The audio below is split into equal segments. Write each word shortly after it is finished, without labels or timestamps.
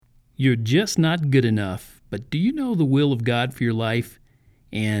You're just not good enough, but do you know the will of God for your life?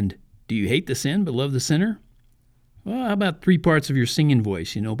 And do you hate the sin but love the sinner? Well, how about 3 parts of your singing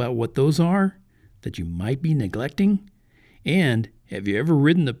voice? You know about what those are that you might be neglecting? And have you ever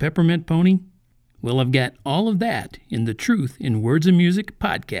ridden the peppermint pony? Well, I've got all of that in the Truth in Words and Music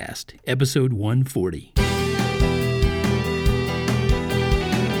podcast, episode 140.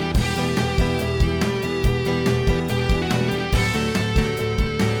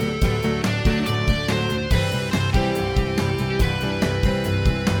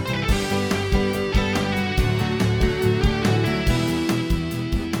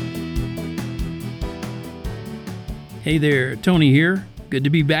 Hey there, Tony here. Good to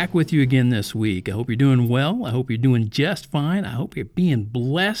be back with you again this week. I hope you're doing well. I hope you're doing just fine. I hope you're being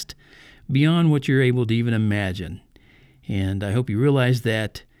blessed beyond what you're able to even imagine. And I hope you realize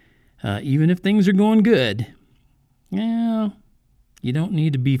that even if things are going good, well, you don't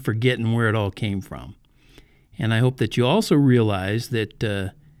need to be forgetting where it all came from. And I hope that you also realize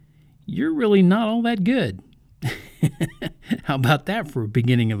that you're really not all that good. How about that for a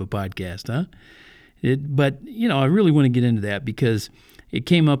beginning of a podcast, huh? But I really want to get into that because it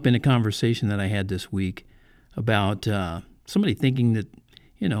came up in a conversation that I had this week about somebody thinking that,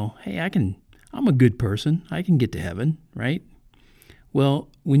 hey, I'm a good person. I can get to heaven, right? Well,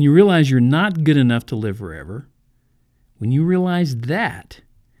 when you realize you're not good enough to live forever, when you realize that,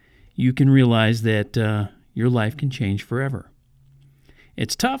 you can realize that your life can change forever.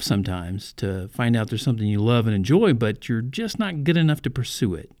 It's tough sometimes to find out there's something you love and enjoy, but you're just not good enough to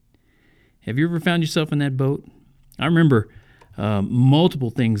pursue it. Have you ever found yourself in that boat? I remember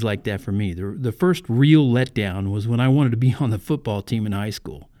multiple things like that for me. The first real letdown was when I wanted to be on the football team in high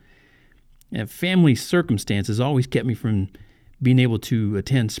school. And family circumstances always kept me from being able to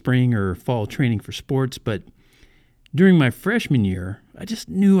attend spring or fall training for sports, but during my freshman year, I just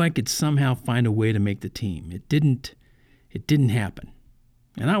knew I could somehow find a way to make the team. It didn't happen.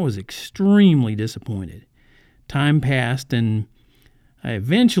 And I was extremely disappointed. Time passed, and I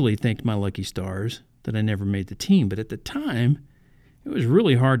eventually thanked my lucky stars that I never made the team, but at the time, it was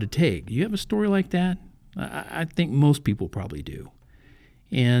really hard to take. You have a story like that? I think most people probably do.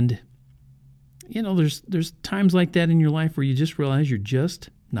 And, there's times like that in your life where you just realize you're just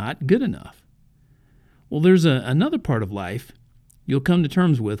not good enough. Well, there's another part of life you'll come to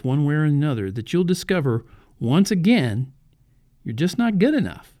terms with one way or another that you'll discover once again you're just not good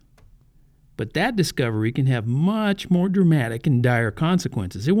enough. But that discovery can have much more dramatic and dire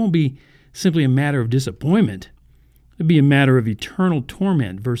consequences. It won't be simply a matter of disappointment. It'll be a matter of eternal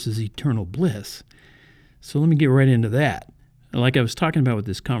torment versus eternal bliss. So let me get right into that. Like I was talking about with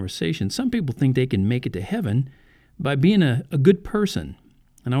this conversation, some people think they can make it to heaven by being a good person.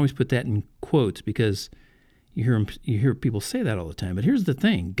 And I always put that in quotes because you hear people say that all the time. But here's the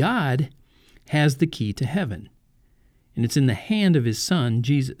thing. God has the key to heaven. And it's in the hand of his Son,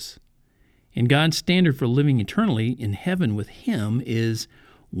 Jesus. And God's standard for living eternally in heaven with him is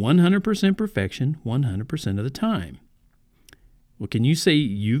 100% perfection 100% of the time. Well, can you say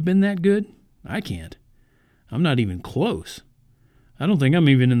you've been that good? I can't. I'm not even close. I don't think I'm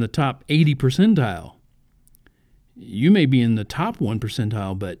even in the top 80 percentile. You may be in the top 1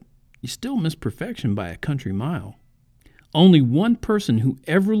 percentile, but you still miss perfection by a country mile. Only one person who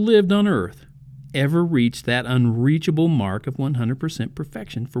ever lived on earth ever reached that unreachable mark of 100%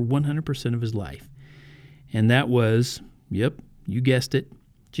 perfection for 100% of his life. And that was, yep, you guessed it,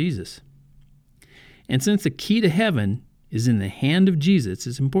 Jesus. And since the key to heaven is in the hand of Jesus,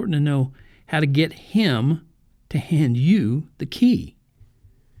 it's important to know how to get him to hand you the key.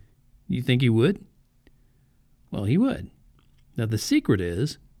 You think he would? Well, he would. Now, the secret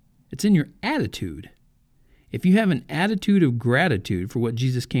is, it's in your attitude. If you have an attitude of gratitude for what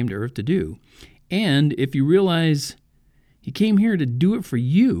Jesus came to earth to do, and if you realize he came here to do it for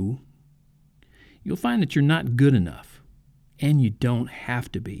you, you'll find that you're not good enough, and you don't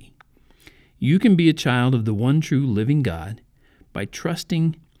have to be. You can be a child of the one true living God by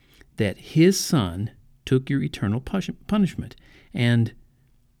trusting that his Son took your eternal punishment, and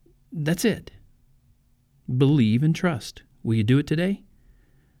that's it. Believe and trust. Will you do it today?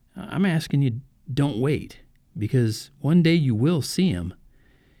 I'm asking you, don't wait, because one day you will see him,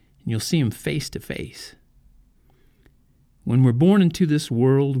 and you'll see him face to face. When we're born into this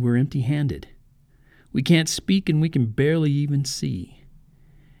world, we're empty-handed. We can't speak and we can barely even see.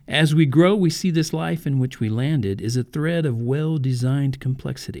 As we grow, we see this life in which we landed is a thread of well-designed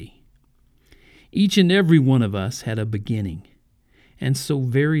complexity. Each and every one of us had a beginning, and so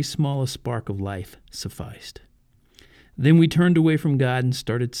very small a spark of life sufficed. Then we turned away from God and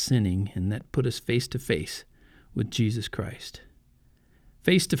started sinning, and that put us face to face with Jesus Christ.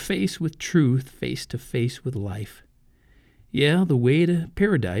 Face to face with truth, face to face with life. Yeah, the way to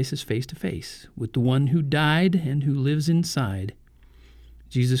paradise is face to face with the one who died and who lives inside.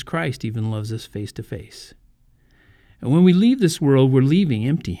 Jesus Christ even loves us face to face. And when we leave this world, we're leaving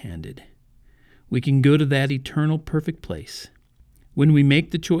empty-handed. We can go to that eternal perfect place. When we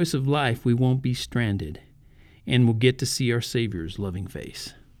make the choice of life, we won't be stranded, and we'll get to see our Savior's loving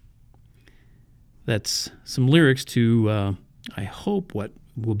face. That's some lyrics to, I hope, what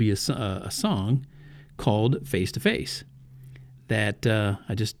will be a song called Face to Face. That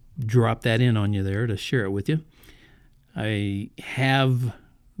I just dropped that in on you there to share it with you. I have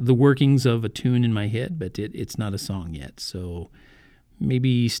the workings of a tune in my head, but it's not a song yet. So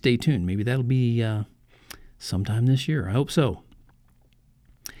maybe stay tuned. Maybe that'll be sometime this year. I hope so.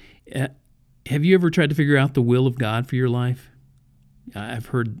 Have you ever tried to figure out the will of God for your life? I've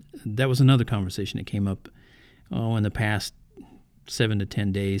heard that was another conversation that came up in the past 7 to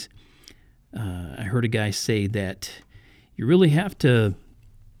 10 days. I heard a guy say that you really have to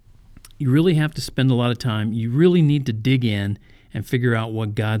spend a lot of time. You really need to dig in and figure out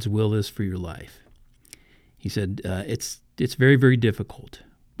what God's will is for your life. He said it's very, very difficult,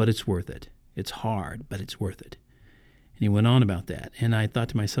 but it's worth it. It's hard, but it's worth it. And he went on about that. And I thought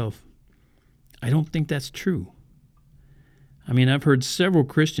to myself, I don't think that's true. I mean, I've heard several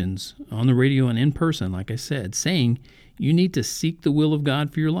Christians on the radio and in person, like I said, saying you need to seek the will of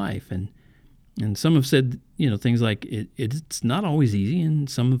God for your life. And some have said, things like it's not always easy, and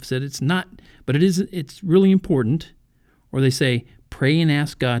some have said it's not, but it's really important. Or they say, pray and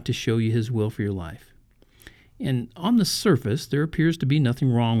ask God to show you his will for your life. And on the surface, there appears to be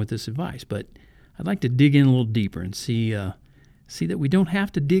nothing wrong with this advice, but I'd like to dig in a little deeper and see that we don't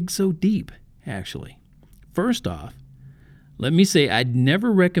have to dig so deep, actually. First off, let me say I'd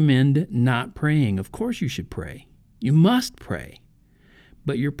never recommend not praying. Of course you should pray. You must pray.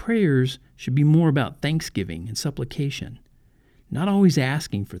 But your prayers should be more about thanksgiving and supplication, not always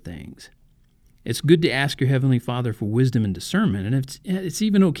asking for things. It's good to ask your Heavenly Father for wisdom and discernment, and it's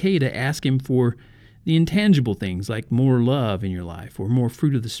even okay to ask him for the intangible things like more love in your life or more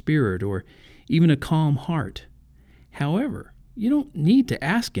fruit of the Spirit or even a calm heart. However, you don't need to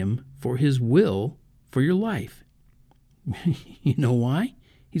ask him for his will for your life. You know why?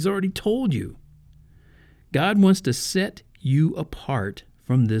 He's already told you. God wants to set you apart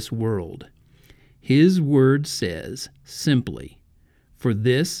from this world. His word says simply, for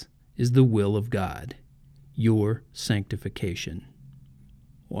this is the will of God, your sanctification.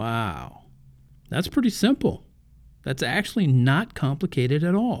 Wow. That's pretty simple. That's actually not complicated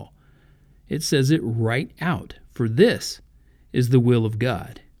at all. It says it right out. For this is the will of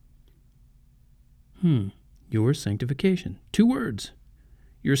God. Your sanctification. 2 words.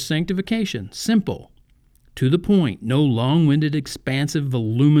 Your sanctification. Simple. To the point. No long-winded, expansive,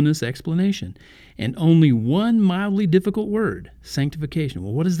 voluminous explanation. And only one mildly difficult word. Sanctification.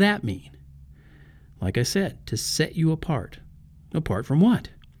 Well, what does that mean? Like I said, to set you apart. Apart from what?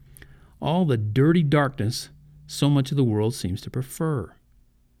 All the dirty darkness so much of the world seems to prefer.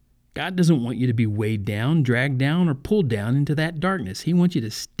 God doesn't want you to be weighed down, dragged down, or pulled down into that darkness. He wants you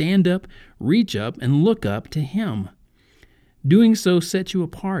to stand up, reach up, and look up to him. Doing so sets you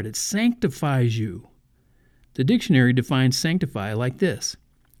apart. It sanctifies you. The dictionary defines sanctify like this: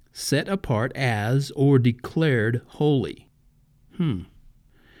 set apart as or declared holy. When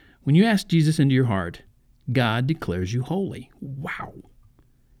you ask Jesus into your heart, God declares you holy. Wow.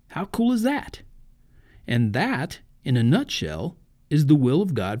 How cool is that? And that, in a nutshell, is the will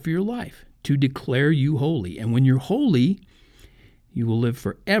of God for your life, to declare you holy. And when you're holy, you will live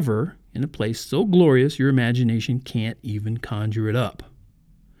forever in a place so glorious your imagination can't even conjure it up.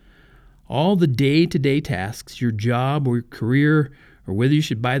 All the day-to-day tasks, your job or your career, or whether you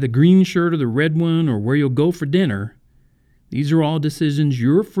should buy the green shirt or the red one, or where you'll go for dinner, these are all decisions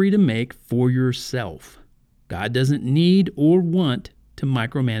you're free to make for yourself. God doesn't need or want to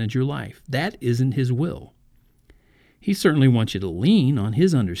micromanage your life. That isn't his will. He certainly wants you to lean on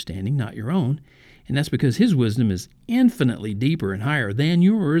his understanding, not your own, and that's because his wisdom is infinitely deeper and higher than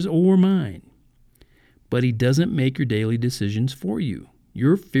yours or mine. But he doesn't make your daily decisions for you.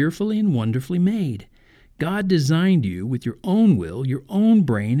 You're fearfully and wonderfully made. God designed you with your own will, your own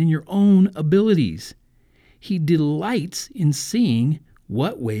brain, and your own abilities. He delights in seeing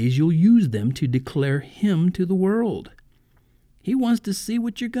what ways you'll use them to declare him to the world. He wants to see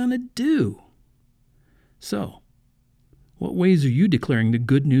what you're going to do. So, what ways are you declaring the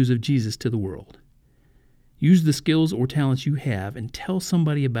good news of Jesus to the world? Use the skills or talents you have and tell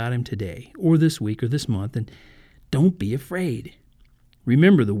somebody about him today, or this week, or this month, and don't be afraid.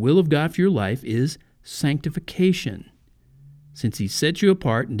 Remember, the will of God for your life is sanctification. Since he sets you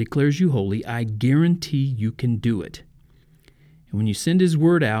apart and declares you holy, I guarantee you can do it. And when you send his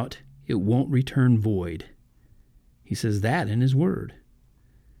word out, it won't return void. He says that in his word.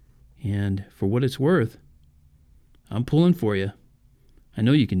 And for what it's worth, I'm pulling for you. I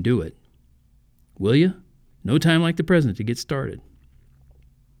know you can do it. Will you? No time like the present to get started.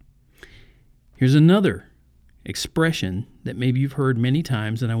 Here's another expression that maybe you've heard many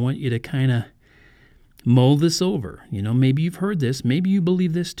times, and I want you to kind of mull this over. Maybe you've heard this. Maybe you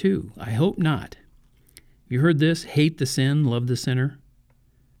believe this too. I hope not. You heard this, hate the sin, love the sinner?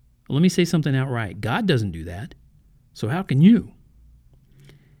 Well, let me say something outright. God doesn't do that. So how can you?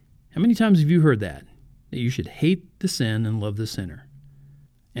 How many times have you heard that you should hate the sin and love the sinner?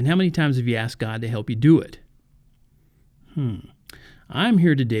 And how many times have you asked God to help you do it? I'm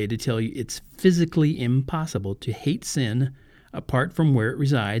here today to tell you it's physically impossible to hate sin apart from where it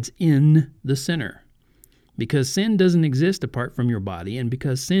resides in the sinner. Because sin doesn't exist apart from your body, and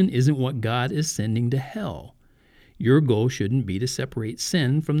because sin isn't what God is sending to hell. Your goal shouldn't be to separate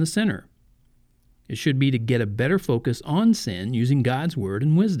sin from the sinner. It should be to get a better focus on sin using God's word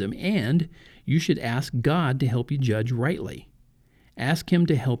and wisdom, and you should ask God to help you judge rightly. Ask him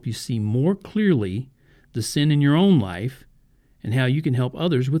to help you see more clearly the sin in your own life and how you can help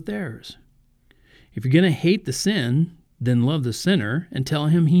others with theirs. If you're going to hate the sin, then love the sinner and tell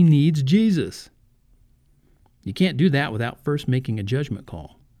him he needs Jesus. You can't do that without first making a judgment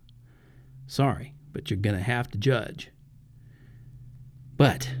call. Sorry, but you're going to have to judge.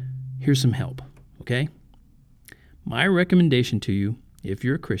 But here's some help, okay? My recommendation to you, if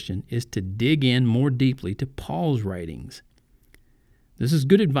you're a Christian, is to dig in more deeply to Paul's writings. This is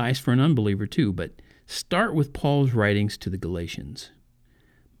good advice for an unbeliever too, but start with Paul's writings to the Galatians.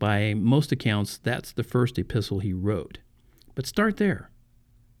 By most accounts, that's the first epistle he wrote. But start there.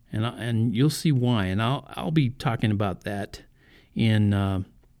 And you'll see why, and I'll be talking about that in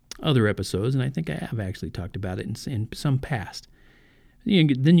other episodes, and I think I have actually talked about it in some past.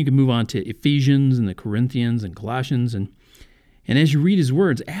 Then you can move on to Ephesians and the Corinthians and Colossians, and as you read his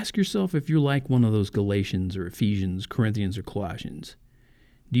words, ask yourself if you're like one of those Galatians or Ephesians, Corinthians, or Colossians.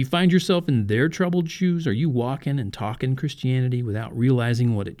 Do you find yourself in their troubled shoes? Are you walking and talking Christianity without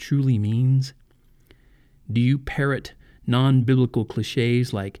realizing what it truly means? Do you parrot non-biblical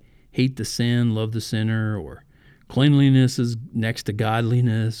cliches like hate the sin, love the sinner, or cleanliness is next to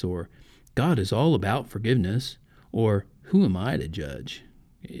godliness, or God is all about forgiveness, or who am I to judge?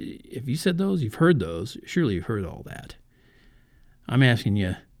 If you said those, you've heard those. Surely you've heard all that. I'm asking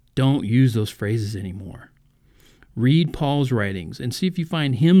you, don't use those phrases anymore. Read Paul's writings and see if you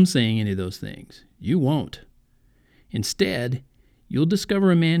find him saying any of those things. You won't. Instead, you'll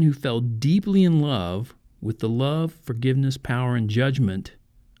discover a man who fell deeply in love with the love, forgiveness, power, and judgment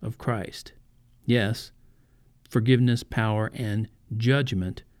of Christ. Yes, forgiveness, power, and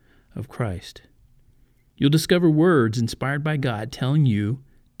judgment of Christ. You'll discover words inspired by God telling you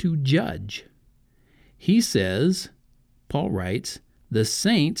to judge. He says, Paul writes, the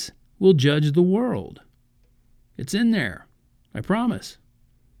saints will judge the world. It's in there, I promise.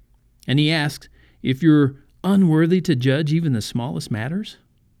 And he asks, if you're unworthy to judge even the smallest matters,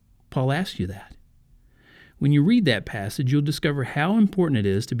 Paul asks you that. When you read that passage, you'll discover how important it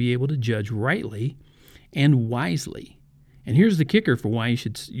is to be able to judge rightly and wisely. And here's the kicker for why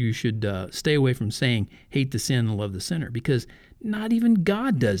you should stay away from saying hate the sin and love the sinner, because not even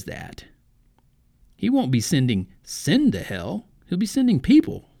God does that. He won't be sending sin to hell. He'll be sending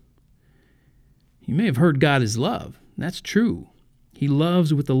people. You may have heard God is love. That's true. He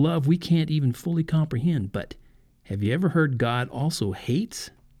loves with a love we can't even fully comprehend. But have you ever heard God also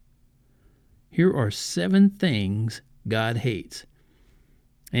hates? Here are 7 things God hates.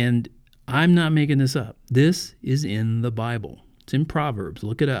 And I'm not making this up. This is in the Bible. It's in Proverbs.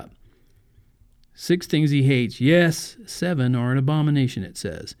 Look it up. 6 things he hates. Yes, 7 are an abomination, it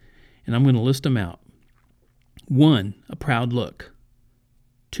says. And I'm going to list them out. 1, a proud look.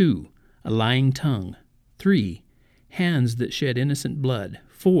 2, a lying tongue. 3, hands that shed innocent blood.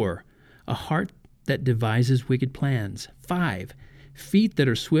 4, a heart that devises wicked plans. 5, feet that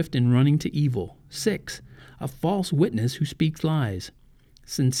are swift in running to evil. 6, a false witness who speaks lies.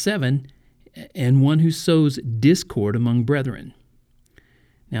 And 7, and one who sows discord among brethren.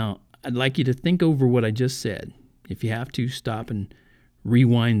 Now, I'd like you to think over what I just said. If you have to, stop and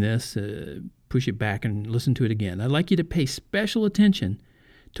rewind this, push it back and listen to it again. I'd like you to pay special attention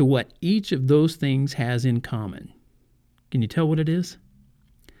to what each of those things has in common. Can you tell what it is?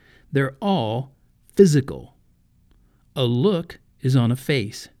 They're all physical. A look is on a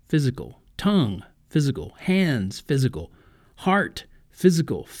face, physical. Tongue, physical. Hands, physical. Heart,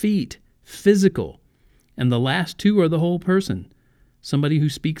 physical. Feet, physical. And the last two are the whole person. Somebody who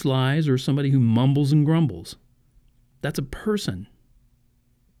speaks lies or somebody who mumbles and grumbles. That's a person.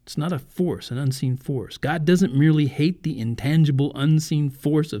 It's not a force, an unseen force. God doesn't merely hate the intangible, unseen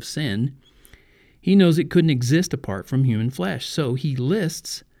force of sin. He knows it couldn't exist apart from human flesh. So he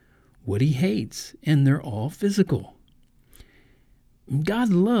lists what he hates, and they're all physical. God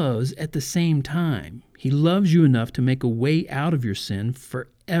loves at the same time. He loves you enough to make a way out of your sin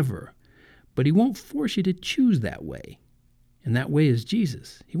forever. But he won't force you to choose that way. And that way is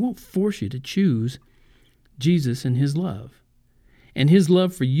Jesus. He won't force you to choose Jesus and his love. And his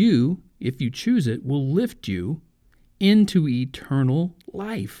love for you, if you choose it, will lift you into eternal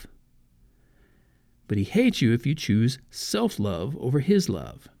life. But he hates you if you choose self-love over his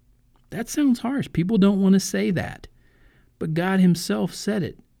love. That sounds harsh. People don't want to say that. But God himself said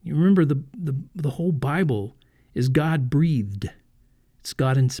it. You remember the whole Bible is God-breathed. It's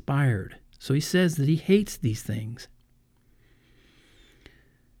God-inspired. So he says that he hates these things.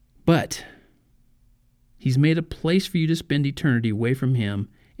 But he's made a place for you to spend eternity away from him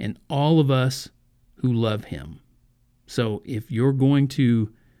and all of us who love him. So if you're going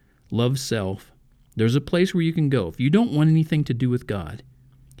to love self, there's a place where you can go. If you don't want anything to do with God,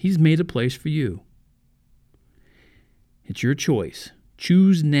 he's made a place for you. It's your choice.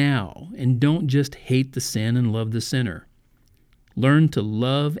 Choose now, and don't just hate the sin and love the sinner. Learn to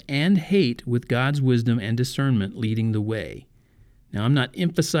love and hate with God's wisdom and discernment leading the way. Now, I'm not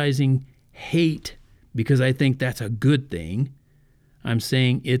emphasizing hate because I think that's a good thing. I'm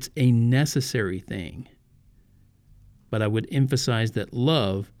saying it's a necessary thing. But I would emphasize that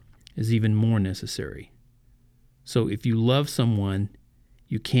love is even more necessary. So if you love someone,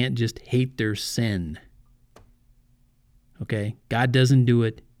 you can't just hate their sin. Okay? God doesn't do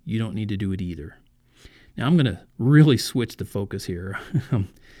it. You don't need to do it either. Now, I'm going to really switch the focus here.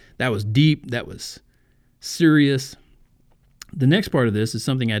 That was deep. That was serious. The next part of this is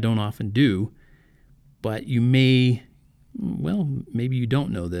something I don't often do, but you may, maybe you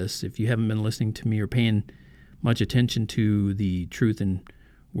don't know this if you haven't been listening to me or paying much attention to the Truth in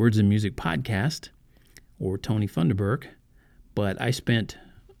Words and Music podcast or Tony Funderburk, but I spent,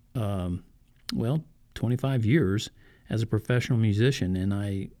 25 years as a professional musician, and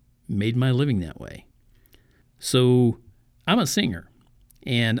I made my living that way. So I'm a singer,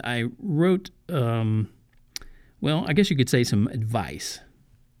 and I wrote, I guess you could say some advice.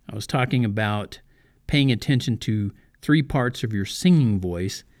 I was talking about paying attention to 3 parts of your singing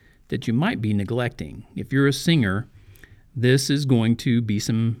voice that you might be neglecting. If you're a singer, this is going to be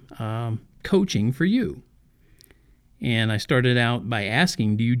some coaching for you. And I started out by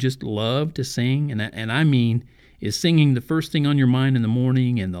asking, do you just love to sing? And I mean, is singing the first thing on your mind in the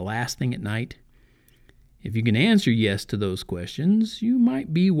morning and the last thing at night? If you can answer yes to those questions, you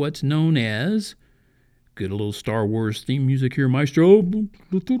might be what's known as, get a little Star Wars theme music here, maestro.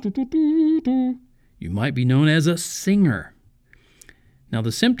 You might be known as a singer. Now,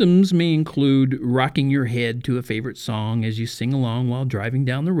 the symptoms may include rocking your head to a favorite song as you sing along while driving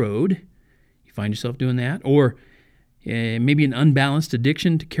down the road. You find yourself doing that? Or maybe an unbalanced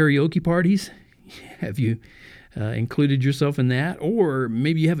addiction to karaoke parties. Have you included yourself in that? Or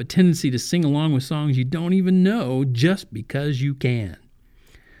maybe you have a tendency to sing along with songs you don't even know just because you can.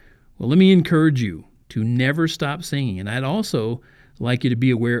 Well, let me encourage you to never stop singing. And I'd also like you to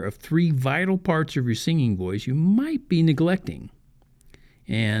be aware of 3 vital parts of your singing voice you might be neglecting.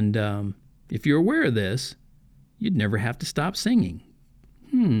 And if you're aware of this, you'd never have to stop singing.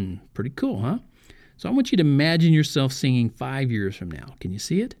 Pretty cool, huh? So I want you to imagine yourself singing 5 years from now. Can you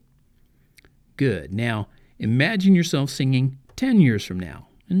see it? Good. Now, imagine yourself singing 10 years from now,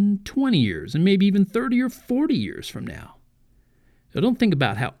 and 20 years, and maybe even 30 or 40 years from now. Now, don't think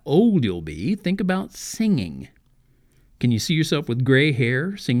about how old you'll be. Think about singing. Can you see yourself with gray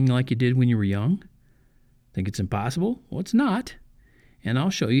hair singing like you did when you were young? Think it's impossible? Well, it's not. And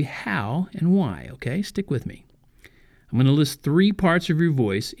I'll show you how and why, okay? Stick with me. I'm going to list 3 parts of your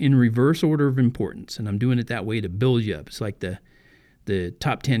voice in reverse order of importance, and I'm doing it that way to build you up. It's like the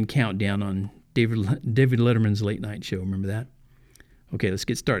top 10 countdown on David Letterman's late night show. Remember that? Okay, let's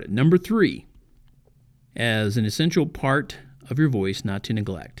get started. Number 3, as an essential part of your voice not to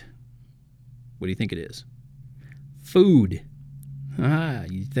neglect. What do you think it is? Food.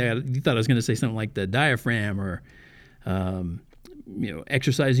 You thought I was going to say something like the diaphragm or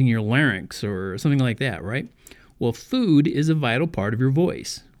exercising your larynx or something like that, right? Well, food is a vital part of your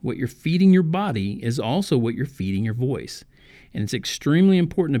voice. What you're feeding your body is also what you're feeding your voice. And it's extremely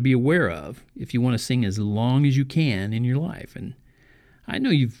important to be aware of if you want to sing as long as you can in your life. And I know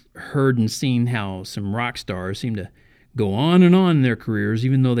you've heard and seen how some rock stars seem to go on in their careers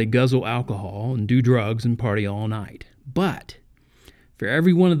even though they guzzle alcohol and do drugs and party all night. But for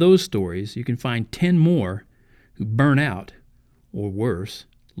every one of those stories, you can find 10 more who burn out, or worse,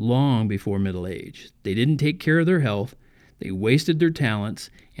 long before middle age. They didn't take care of their health, they wasted their talents,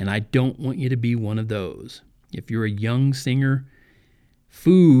 and I don't want you to be one of those. If you're a young singer,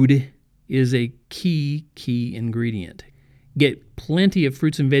 food is a key ingredient. Get plenty of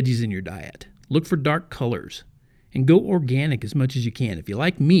fruits and veggies in your diet. Look for dark colors. And go organic as much as you can. If you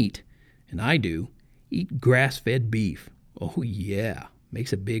like meat, and I do, eat grass-fed beef. Oh yeah,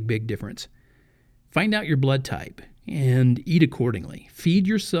 makes a big difference. Find out your blood type and eat accordingly. Feed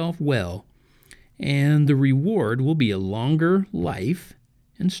yourself well, and the reward will be a longer life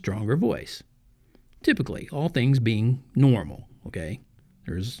and stronger voice. Typically, all things being normal, okay?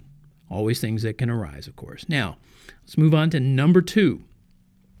 There's always things that can arise, of course. Now, let's move on to number 2.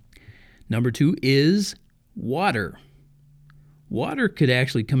 Number 2 is water. Water could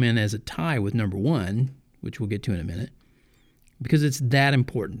actually come in as a tie with number 1, which we'll get to in a minute, because it's that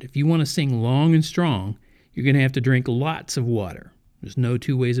important. If you want to sing long and strong, you're going to have to drink lots of water. There's no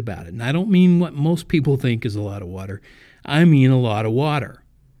two ways about it. And I don't mean what most people think is a lot of water. I mean a lot of water.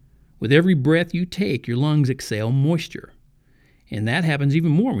 With every breath you take, your lungs exhale moisture. And that happens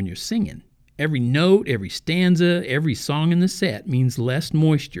even more when you're singing. Every note, every stanza, every song in the set means less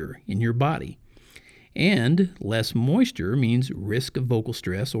moisture in your body. And less moisture means risk of vocal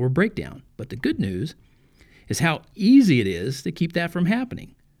stress or breakdown. But the good news is how easy it is to keep that from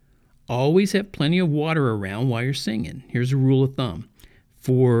happening. Always have plenty of water around while you're singing. Here's a rule of thumb.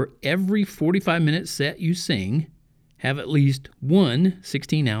 For every 45-minute set you sing, have at least one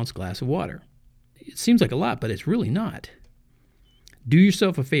 16-ounce glass of water. It seems like a lot, but it's really not. Do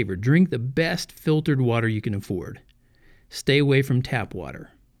yourself a favor. Drink the best filtered water you can afford. Stay away from tap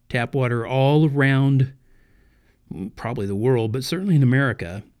water. Tap water all around probably the world, but certainly in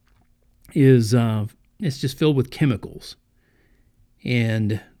America, is it's just filled with chemicals.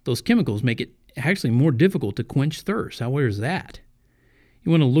 And those chemicals make it actually more difficult to quench thirst. How weird is that? You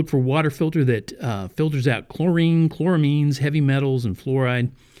want to look for water filter that filters out chlorine, chloramines, heavy metals, and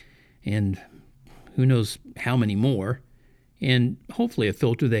fluoride, and who knows how many more. And hopefully a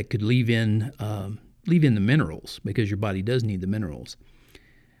filter that could leave in the minerals, because your body does need the minerals.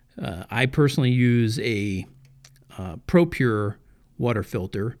 I personally use a ProPure water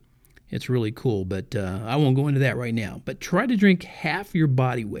filter. It's really cool, but I won't go into that right now. But try to drink half your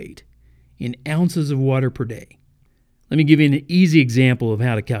body weight in ounces of water per day. Let me give you an easy example of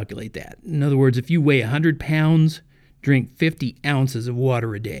how to calculate that. In other words, if you weigh 100 pounds, drink 50 ounces of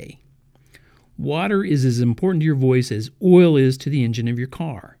water a day. Water is as important to your voice as oil is to the engine of your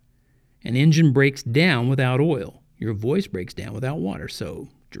car. An engine breaks down without oil. Your voice breaks down without water, so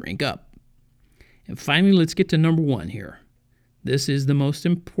drink up. And finally, let's get to number 1 here. This is the most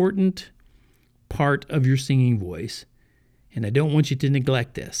important part of your singing voice, and I don't want you to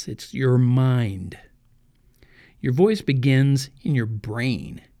neglect this. It's your mind. Your voice begins in your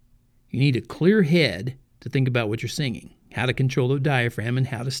brain. You need a clear head to think about what you're singing, how to control the diaphragm, and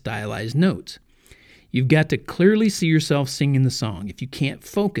how to stylize notes. You've got to clearly see yourself singing the song. If you can't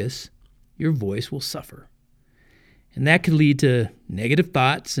focus, your voice will suffer. And that could lead to negative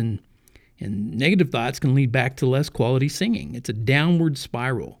thoughts, and negative thoughts can lead back to less quality singing. It's a downward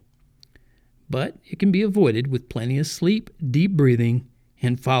spiral. But it can be avoided with plenty of sleep, deep breathing,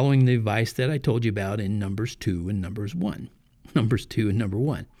 and following the advice that I told you about in Numbers 2 and Numbers 1. Numbers 2 and number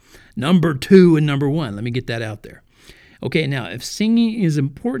 1. Number 2 and number 1. Let me get that out there. Okay, now, if singing is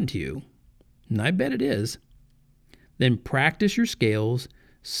important to you, and I bet it is, then practice your scales,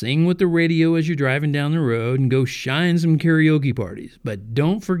 sing with the radio as you're driving down the road, and go shine some karaoke parties. But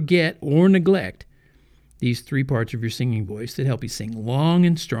don't forget or neglect these 3 parts of your singing voice that help you sing long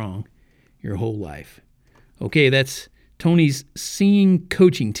and strong your whole life. Okay, that's Tony's singing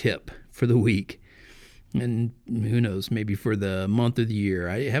coaching tip for the week. And who knows, maybe for the month of the year.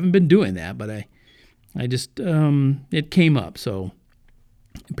 I haven't been doing that, but I just, it came up. So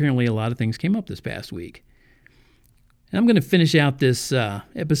apparently a lot of things came up this past week. And I'm going to finish out this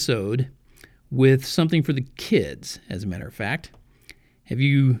episode with something for the kids, as a matter of fact. Have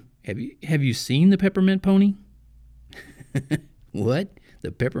you seen the Peppermint Pony? What?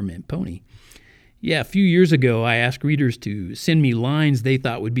 The Peppermint Pony? Yeah, a few years ago, I asked readers to send me lines they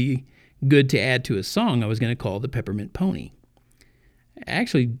thought would be good to add to a song I was going to call The Peppermint Pony. I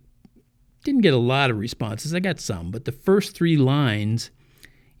actually didn't get a lot of responses. I got some, but the first 3 lines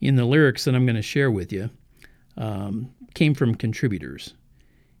in the lyrics that I'm going to share with you came from contributors.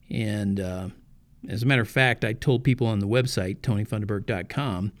 And as a matter of fact, I told people on the website,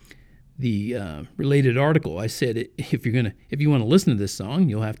 TonyFunderburk.com,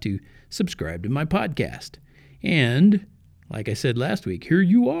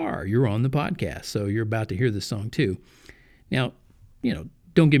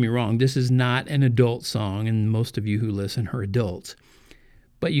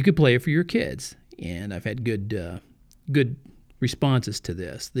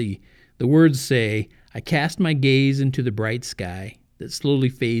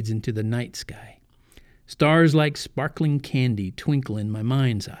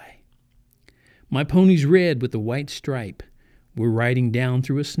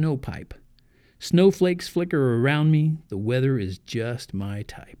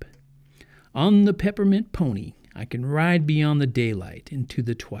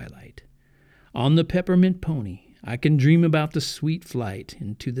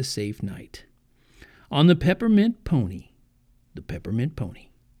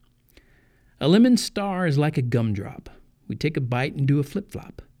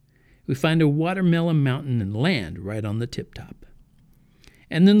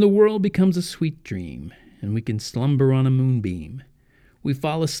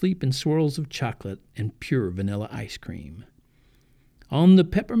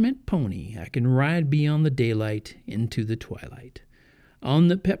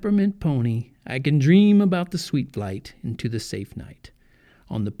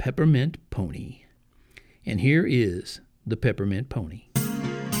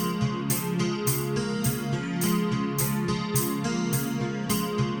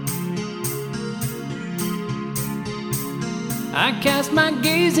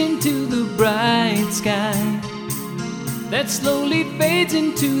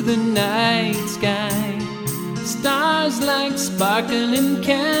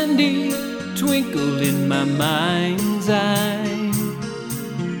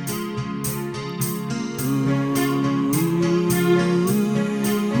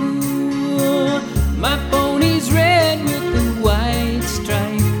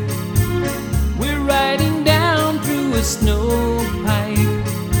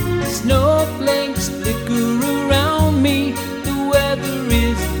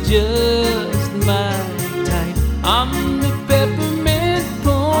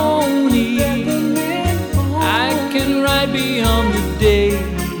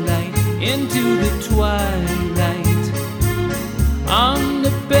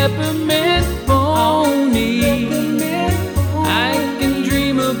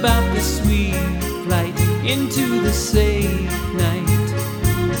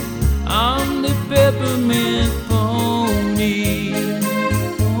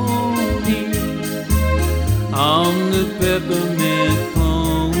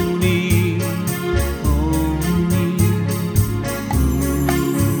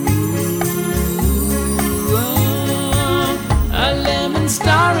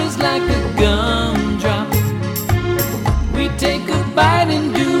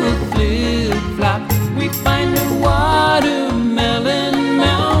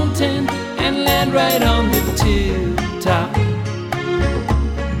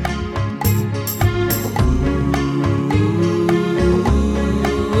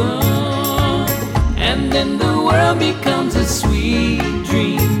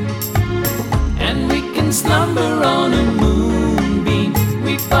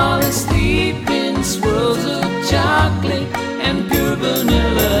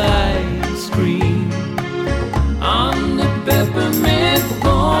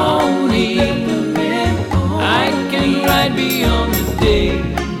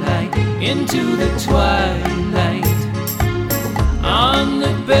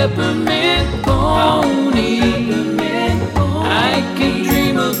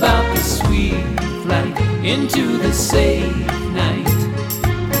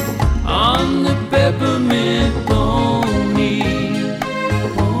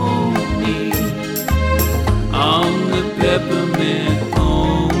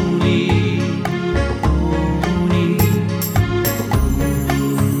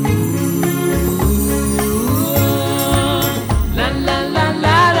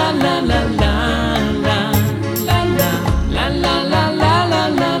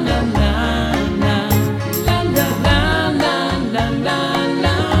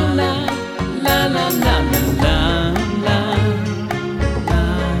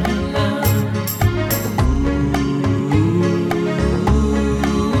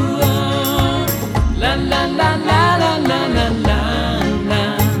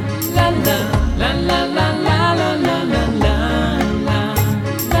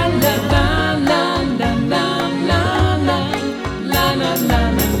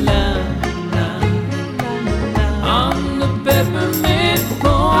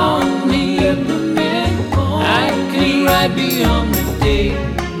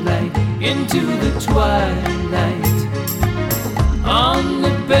 into the twilight. On the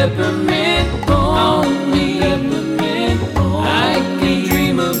peppermint pony, I can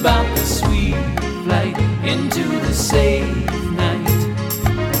dream about the sweet flight into the safe night.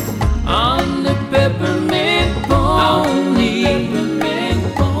 On the peppermint pony,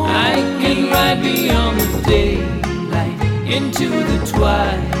 I can ride beyond the daylight into the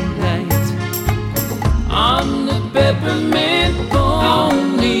twilight. On the peppermint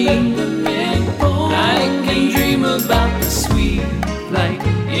pony, I can dream about the sweet flight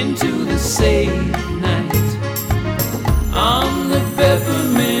into the safe night. On the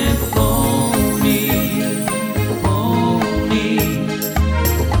peppermint pony,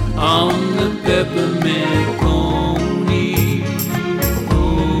 on the peppermint pony,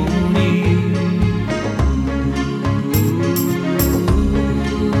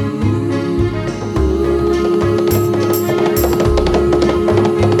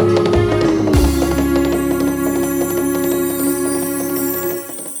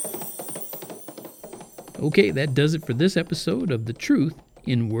 Okay, that does it for this episode of The Truth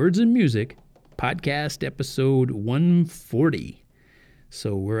in Words and Music, podcast episode 140.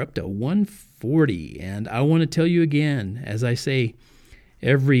 So we're up to 140, and I want to tell you again, as I say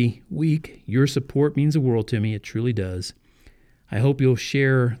every week, your support means the world to me. It truly does. I hope you'll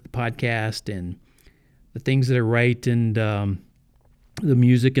share the podcast and the things that I write and the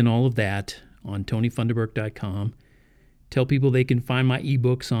music and all of that on TonyFunderburk.com. Tell people they can find my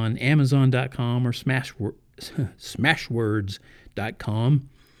ebooks on Amazon.com or Smashwords.com.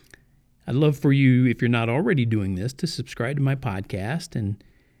 I'd love for you, if you're not already doing this, to subscribe to my podcast and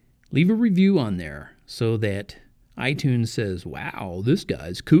leave a review on there so that iTunes says, wow, this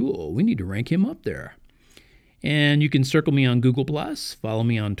guy's cool. We need to rank him up there. And you can circle me on Google+, follow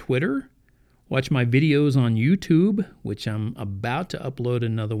me on Twitter, watch my videos on YouTube, which I'm about to upload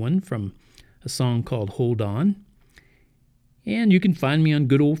another one from a song called Hold On. And you can find me on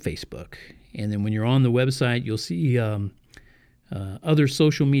good old Facebook. And then when you're on the website, you'll see other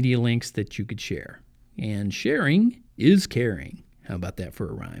social media links that you could share. And sharing is caring. How about that for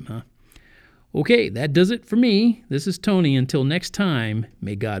a rhyme, huh? Okay, that does it for me. This is Tony. Until next time,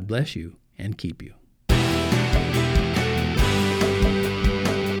 may God bless you and keep you.